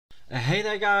Hey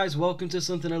there guys, welcome to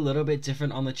something a little bit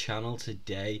different on the channel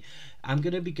today. I'm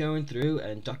going to be going through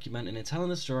and documenting and telling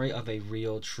the story of a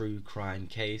real true crime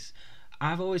case.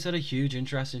 I've always had a huge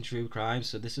interest in true crime,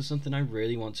 so this is something I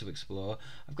really want to explore.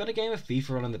 I've got a game of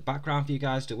FIFA on in the background for you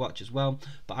guys to watch as well,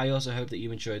 but I also hope that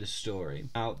you enjoy the story.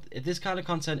 Now, if this kind of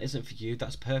content isn't for you,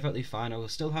 that's perfectly fine. I will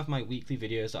still have my weekly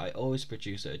videos that I always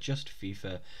produce that are just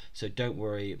FIFA, so don't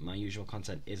worry, my usual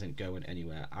content isn't going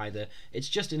anywhere either. It's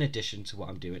just in addition to what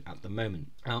I'm doing at the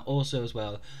moment. Also as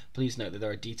well, please note that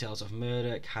there are details of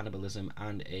murder, cannibalism,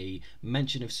 and a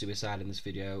mention of suicide in this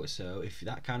video, so if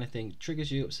that kind of thing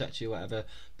triggers you, upsets you, whatever,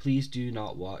 please do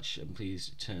not watch and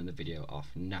please turn the video off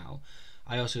now.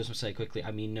 I also just want to say quickly,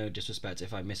 I mean no disrespect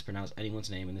if I mispronounce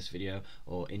anyone's name in this video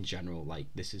or in general. Like,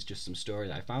 this is just some story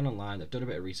that I found online that I've done a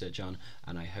bit of research on,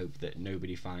 and I hope that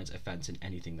nobody finds offense in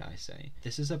anything that I say.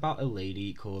 This is about a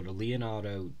lady called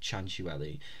Leonarda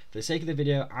Cianciulli. For the sake of the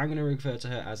video, I'm going to refer to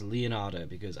her as Leonarda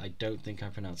because I don't think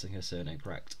I'm pronouncing her surname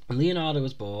correct. Leonarda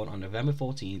was born on November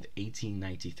 14th,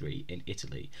 1893 in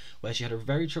Italy, where she had a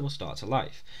very troubled start to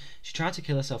life. She tried to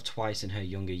kill herself twice in her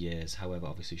younger years, however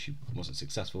obviously she wasn't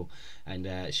successful, and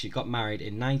she got married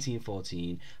in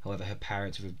 1914. However, her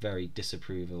parents were very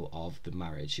disapproval of the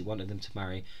marriage. She wanted them to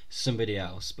marry somebody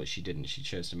else, but she didn't. She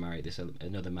chose to marry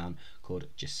another man called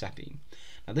Giuseppe.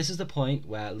 Now, this is the point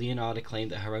where Leonarda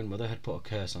claimed that her own mother had put a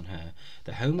curse on her.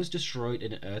 The home was destroyed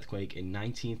in an earthquake in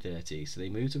 1930, so they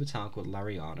moved to a town called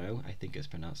Lariano, I think it's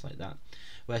pronounced like that,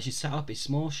 where she set up a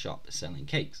small shop selling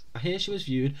cakes. Now, here she was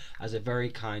viewed as a very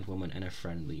kind woman and a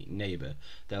friendly neighbour.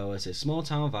 There was a small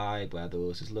town vibe where there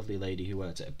was this lovely lady who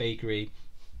worked at a bakery,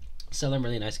 selling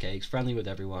really nice cakes, friendly with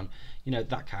everyone, you know,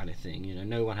 that kind of thing. You know,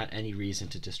 no one had any reason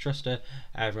to distrust her.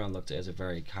 Everyone looked at her as a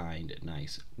very kind,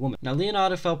 nice woman. Now,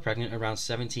 Leonarda fell pregnant around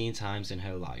 17 times in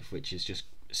her life, which is just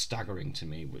staggering to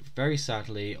me. Very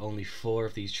sadly, only 4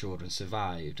 of these children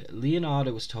survived.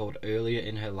 Leonarda was told earlier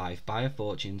in her life by a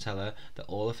fortune teller that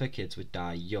all of her kids would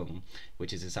die young,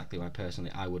 which is exactly why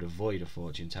personally I would avoid a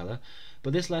fortune teller,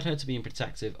 but this led her to being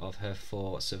protective of her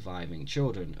 4 surviving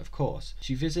children, of course.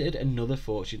 She visited another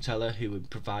fortune teller who had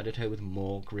provided her with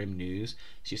more grim news.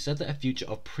 She said that a future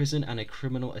of prison and a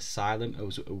criminal asylum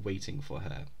was awaiting for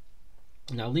her.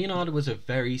 Now, Leonarda was a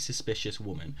very suspicious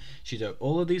woman. She took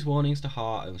all of these warnings to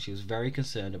heart, and she was very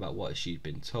concerned about what she'd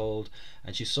been told,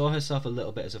 and she saw herself a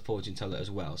little bit as a fortune teller as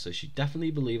well, so she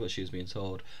definitely believed what she was being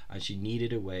told, and she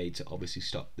needed a way to obviously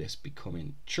stop this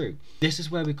becoming true. This is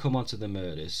where we come on to the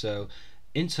murders. So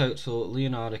in total,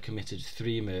 Leonarda committed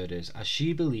 3 murders, as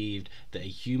she believed that a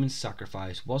human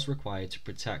sacrifice was required to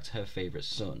protect her favourite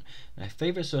son. Now, her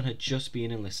favourite son had just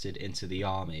been enlisted into the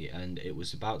army, and it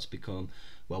was about to become,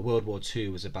 well, World War II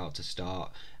was about to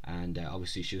start, and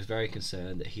obviously she was very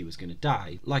concerned that he was going to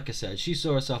die. Like I said, she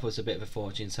saw herself as a bit of a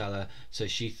fortune teller, so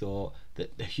she thought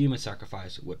that the human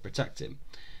sacrifice would protect him.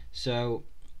 So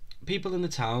people in the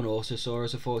town also saw her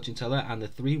as a fortune teller, and the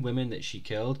 3 women that she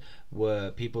killed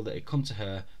were people that had come to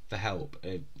her for help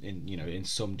in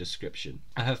some description.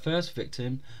 Her first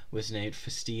victim was named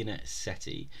Faustina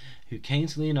Setti, who came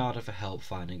to Leonarda for help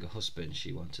finding a husband.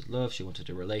 She wanted love, she wanted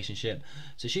a relationship,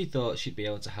 so she thought she'd be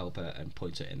able to help her and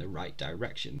point her in the right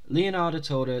direction. Leonarda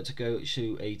told her to go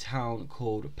to a town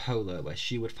called Pola, where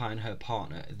she would find her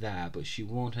partner there, but she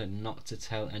warned her not to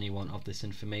tell anyone of this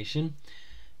information.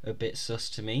 A bit sus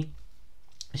to me.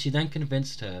 She then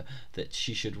convinced her that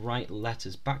she should write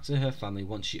letters back to her family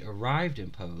once she arrived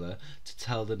in Pola to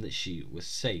tell them that she was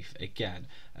safe. Again,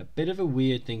 a bit of a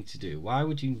weird thing to do. Why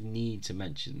would you need to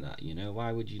mention that, you know?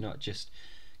 Why would you not just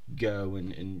go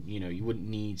and you know, you wouldn't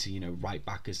need to, you know, write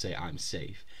back and say I'm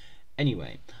safe.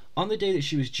 Anyway, on the day that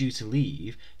she was due to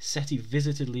leave, Setti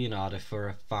visited Leonarda for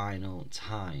a final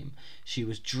time. She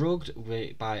was drugged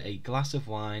by a glass of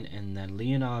wine, and then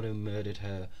Leonarda murdered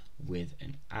her with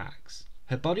an axe.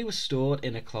 Her body was stored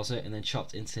in a closet and then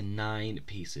chopped into 9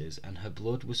 pieces, and her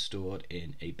blood was stored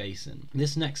in a basin.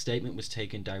 This next statement was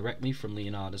taken directly from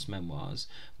Leonarda's memoirs,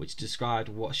 which described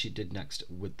what she did next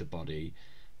with the body.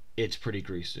 It's pretty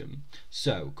gruesome.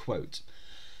 So, quote,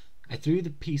 "I threw the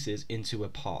pieces into a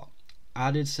pot,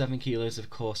 added 7 kilos of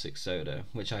caustic soda,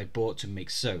 which I bought to make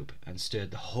soap, and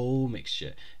stirred the whole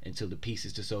mixture until the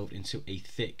pieces dissolved into a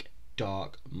thick,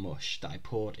 dark mush that I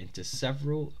poured into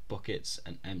several buckets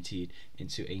and emptied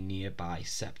into a nearby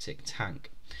septic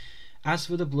tank. As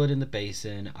for the blood in the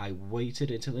basin, I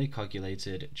waited until it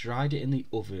coagulated, dried it in the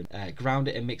oven, ground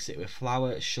it and mixed it with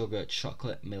flour, sugar,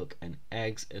 chocolate, milk and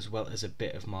eggs, as well as a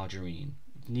bit of margarine.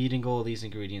 Kneading all these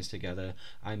ingredients together,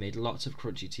 I made lots of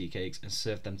crunchy tea cakes and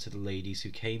served them to the ladies who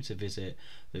came to visit,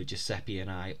 though Giuseppe and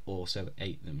I also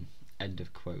ate them." End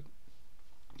of quote.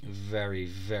 Very,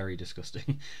 very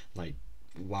disgusting. Like,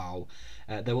 wow.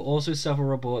 There were also several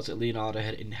reports that Leonarda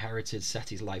had inherited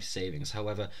Setti's life savings.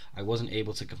 However, I wasn't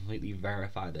able to completely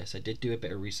verify this. I did do a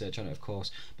bit of research on it, of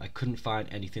course, but I couldn't find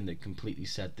anything that completely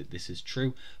said that this is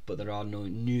true. But there are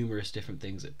numerous different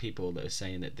things that people that are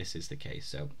saying that this is the case.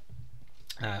 So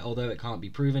although it can't be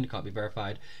proven, it can't be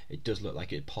verified, it does look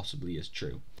like it possibly is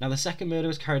true. Now, the second murder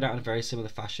was carried out in a very similar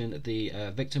fashion. The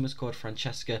victim was called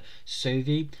Francesca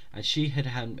Sovi, and she had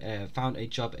found a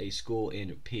job at a school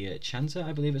in Piacenza,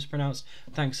 I believe it's pronounced,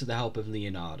 thanks to the help of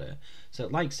Leonarda. So,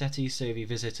 like Setti, Sovi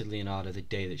visited Leonarda the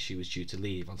day that she was due to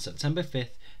leave, on September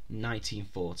 5th,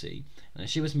 1940. And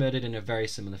she was murdered in a very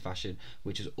similar fashion,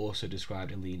 which is also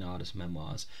described in Leonarda's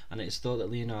memoirs. And it is thought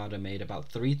that Leonarda made about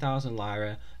 3,000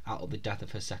 lira out of the death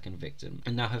of her second victim.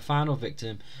 And now her final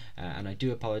victim, and I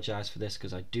do apologise for this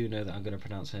because I do know that I'm going to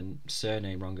pronounce her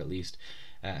surname wrong at least.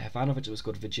 Her final victim was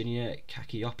called Virginia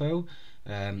Cacioppo,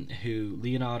 who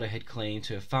Leonarda had claimed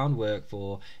to have found work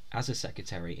for as a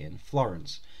secretary in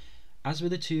Florence. As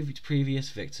with the two previous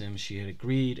victims, she had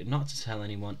agreed not to tell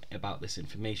anyone about this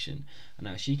information, and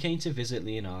now she came to visit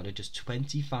Leonarda just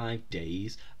 25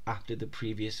 days after the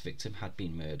previous victim had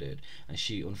been murdered, and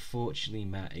she unfortunately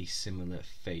met a similar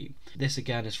fate. This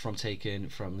again is taken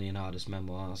from Leonarda's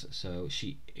memoirs, so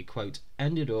she, quote,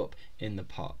 ended up in the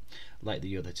pot, like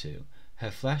the other two. Her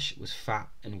flesh was fat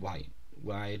and white,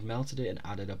 where I had melted it and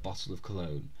added a bottle of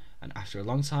cologne. And after a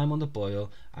long time on the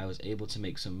boil, I was able to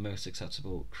make some most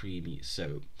acceptable creamy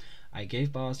soap. I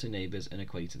gave bars to neighbours and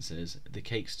acquaintances. The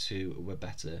cakes too were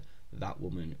better. That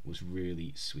woman was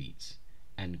really sweet.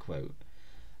 End quote.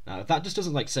 Now, if that just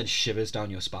doesn't send shivers down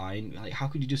your spine, how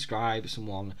could you describe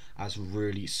someone as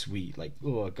really sweet?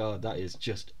 Oh god, that is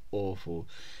just awful.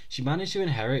 She managed to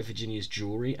inherit Virginia's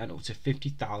jewellery and up to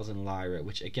 50,000 lira,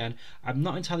 which again, I'm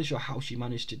not entirely sure how she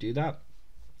managed to do that.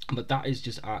 But that is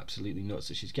just absolutely nuts.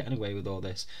 So she's getting away with all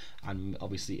this and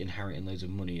obviously inheriting loads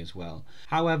of money as well.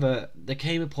 However, there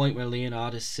came a point where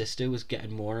Leonarda's sister was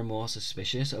getting more and more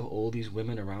suspicious of all these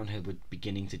women around her were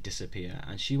beginning to disappear.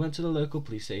 And she went to the local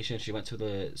police station. She went to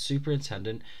the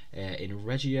superintendent in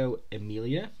Reggio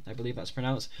Emilia, I believe that's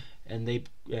pronounced. And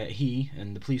he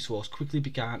and the police force quickly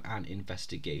began an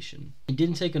investigation. It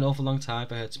didn't take an awful long time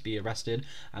for her to be arrested,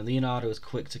 and Leonarda was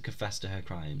quick to confess to her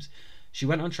crimes. She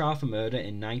went on trial for murder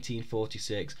in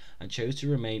 1946 and chose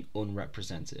to remain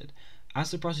unrepresented.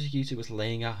 As the prosecutor was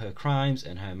laying out her crimes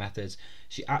and her methods,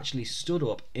 she actually stood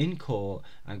up in court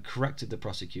and corrected the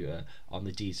prosecutor on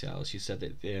the details. She said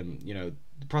that the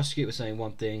prosecutor was saying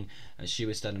one thing and she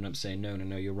was standing up saying,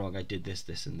 no, you're wrong, I did this,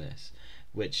 this and this.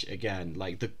 Which again,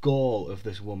 the gall of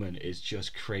this woman is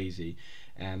just crazy.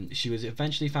 She was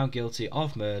eventually found guilty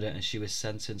of murder and she was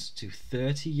sentenced to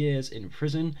 30 years in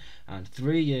prison and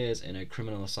 3 years in a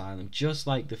criminal asylum, just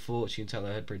like the fortune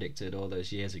teller had predicted all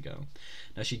those years ago.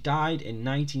 Now, she died in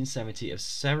 1970 of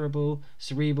cerebral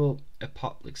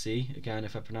apoplexy, again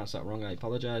if I pronounce that wrong I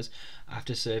apologise,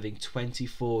 after serving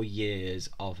 24 years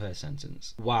of her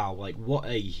sentence. Wow, what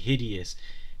a hideous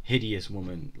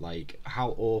woman.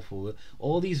 How awful.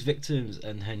 All these victims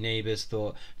and her neighbours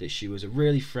thought that she was a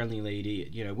really friendly lady,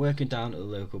 working down at the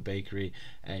local bakery,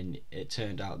 and it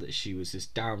turned out that she was this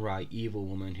downright evil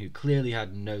woman who clearly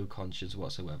had no conscience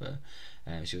whatsoever.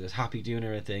 She was happy doing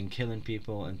her thing, killing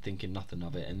people and thinking nothing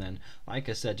of it, and then, like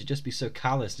I said, to just be so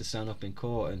callous to stand up in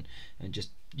court and just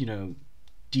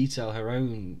detail her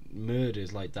own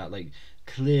murders like that.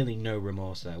 Clearly no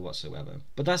remorse there whatsoever.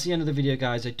 But that's the end of the video,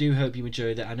 guys. I do hope you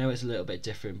enjoyed it. I know it's a little bit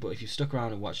different, but if you've stuck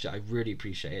around and watched it, I really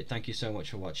appreciate it. Thank you so much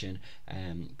for watching.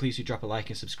 Please do drop a like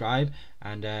and subscribe,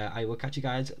 and I will catch you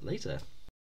guys later.